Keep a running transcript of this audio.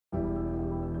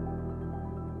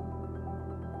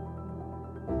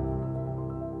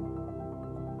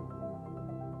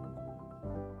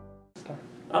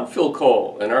I'm Phil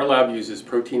Cole, and our lab uses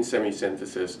protein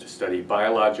semisynthesis to study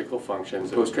biological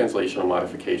functions, post-translational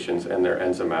modifications, and their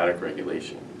enzymatic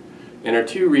regulation. In our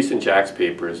two recent JACS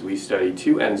papers, we studied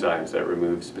two enzymes that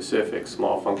remove specific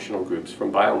small functional groups from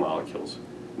biomolecules,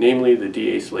 namely the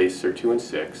deacylase Sirtuin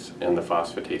 6 and the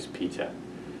phosphatase PTEN.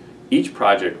 Each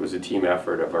project was a team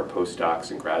effort of our postdocs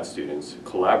and grad students,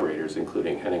 collaborators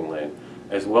including Hening,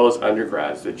 as well as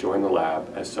undergrads that joined the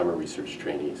lab as summer research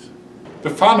trainees. The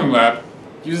Farnung lab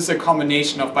uses a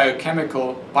combination of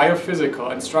biochemical,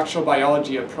 biophysical, and structural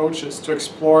biology approaches to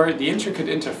explore the intricate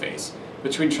interface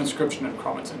between transcription and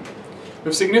chromatin.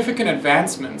 With significant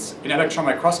advancements in electron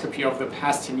microscopy over the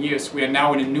past 10 years, we are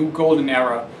now in a new golden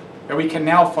era where we can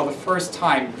now for the first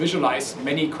time visualize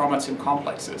many chromatin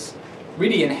complexes,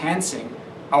 really enhancing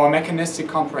our mechanistic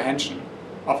comprehension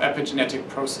of epigenetic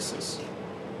processes.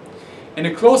 In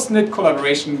a close-knit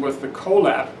collaboration with the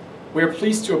CoLab, we are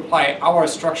pleased to apply our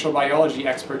structural biology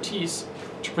expertise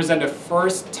to present a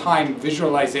first-time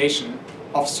visualization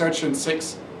of Sirtuin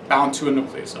 6 bound to a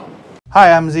nucleosome.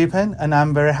 Hi, I'm Zhipeng, and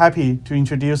I'm very happy to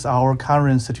introduce our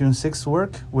current Sirtuin 6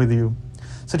 work with you.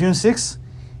 Sirtuin 6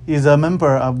 is a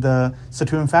member of the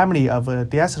Sirtuin family of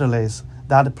deacetylase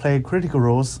that play critical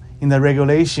roles in the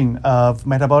regulation of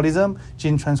metabolism,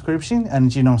 gene transcription,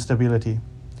 and genome stability.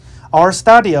 Our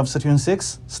study of Sirtuin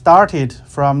 6 started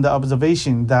from the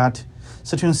observation that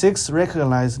Sirtuin 6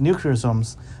 recognizes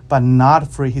nucleosomes but not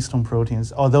free histone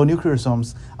proteins, although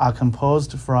nucleosomes are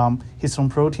composed from histone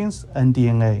proteins and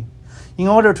DNA. In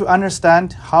order to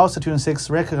understand how Sirtuin 6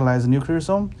 recognizes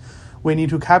nucleosome, we need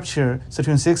to capture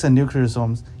Sirtuin 6 and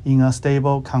nucleosomes in a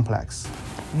stable complex.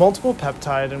 Multiple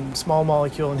peptide and small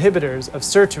molecule inhibitors of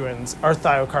sirtuins are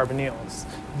thiocarbonyls.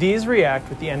 These react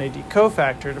with the NAD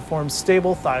cofactor to form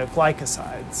stable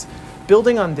thioglycosides.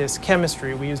 Building on this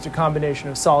chemistry, we used a combination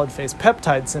of solid-phase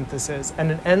peptide synthesis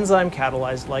and an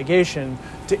enzyme-catalyzed ligation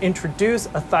to introduce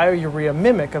a thiourea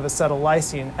mimic of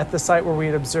acetyllysine at the site where we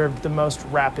had observed the most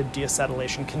rapid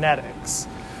deacetylation kinetics.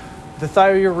 The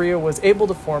thiourea was able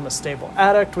to form a stable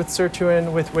adduct with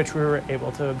sirtuin, with which we were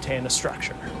able to obtain a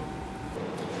structure.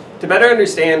 To better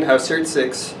understand how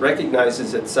Sirt6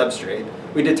 recognizes its substrate,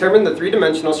 we determined the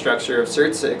three-dimensional structure of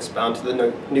Sirt6 bound to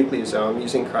the nucleosome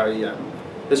using cryo-EM.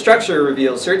 The structure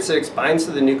reveals Sirt6 binds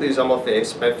to the nucleosomal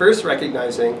face by first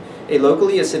recognizing a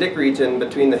locally acidic region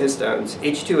between the histones,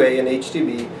 H2A and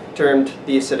H2B, termed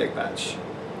the acidic patch.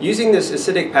 Using this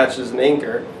acidic patch as an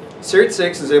anchor,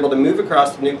 Sirt6 is able to move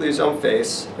across the nucleosome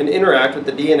face and interact with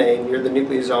the DNA near the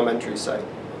nucleosome entry site.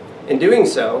 In doing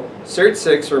so,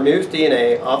 Sirt6 removes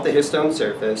DNA off the histone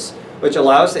surface, which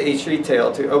allows the H3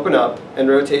 tail to open up and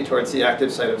rotate towards the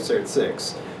active site of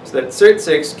Sirt6, so that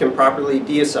Sirt6 can properly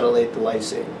deacetylate the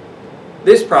lysine.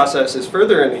 This process is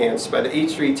further enhanced by the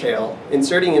H3 tail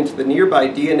inserting into the nearby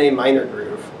DNA minor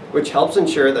groove, which helps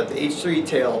ensure that the H3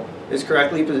 tail is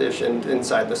correctly positioned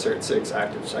inside the Sirt6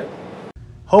 active site.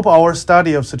 Hope our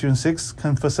study of Sirtuin 6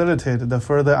 can facilitate the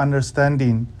further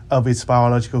understanding of its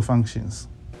biological functions.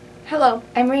 Hello,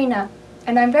 I'm Reina,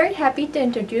 and I'm very happy to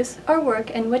introduce our work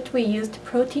in which we used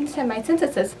protein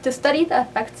semisynthesis to study the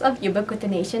effects of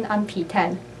ubiquitination on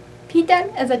PTEN.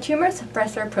 PTEN is a tumor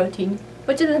suppressor protein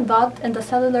which is involved in the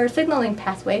cellular signaling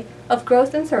pathway of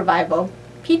growth and survival.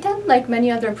 PTEN, like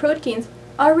many other proteins,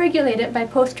 are regulated by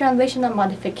post-translational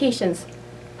modifications.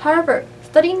 However,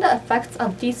 studying the effects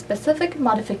of these specific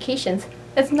modifications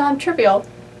is non-trivial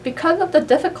because of the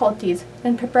difficulties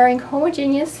in preparing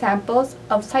homogeneous samples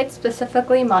of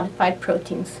site-specifically modified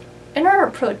proteins. In our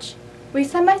approach, we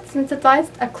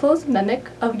semi-synthesized a closed mimic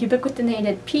of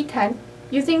ubiquitinated PTEN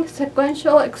using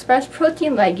sequential expressed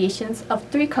protein ligations of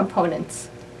 3 components.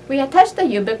 We attached the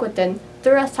ubiquitin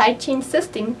through a side chain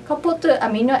cysteine coupled to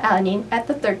aminoalanine at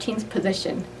the 13th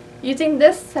position. Using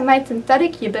this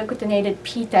semi-synthetic ubiquitinated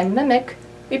PTEN mimic,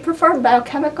 we performed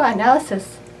biochemical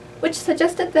analysis, which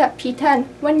suggested that PTEN,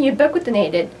 when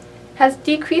ubiquitinated, has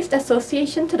decreased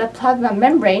association to the plasma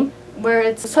membrane, where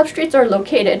its substrates are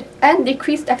located, and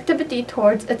decreased activity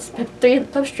towards its PIP3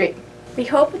 substrate. We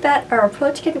hope that our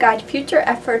approach can guide future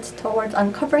efforts towards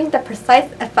uncovering the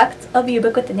precise effects of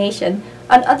ubiquitination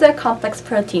on other complex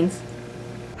proteins.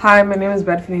 Hi, my name is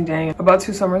Bedphiny Deng. About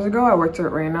 2 summers ago, I worked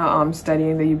at Reina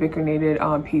studying the ubiquitinated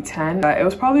PTEN. It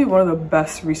was probably one of the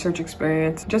best research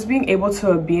experiences. Just being able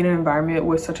to be in an environment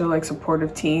with such a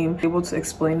supportive team, able to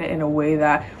explain it in a way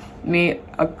that me,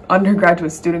 an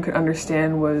undergraduate student, could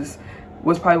understand was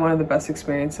probably one of the best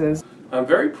experiences. I'm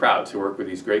very proud to work with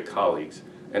these great colleagues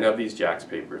and of these JACS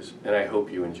papers, and I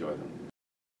hope you enjoy them.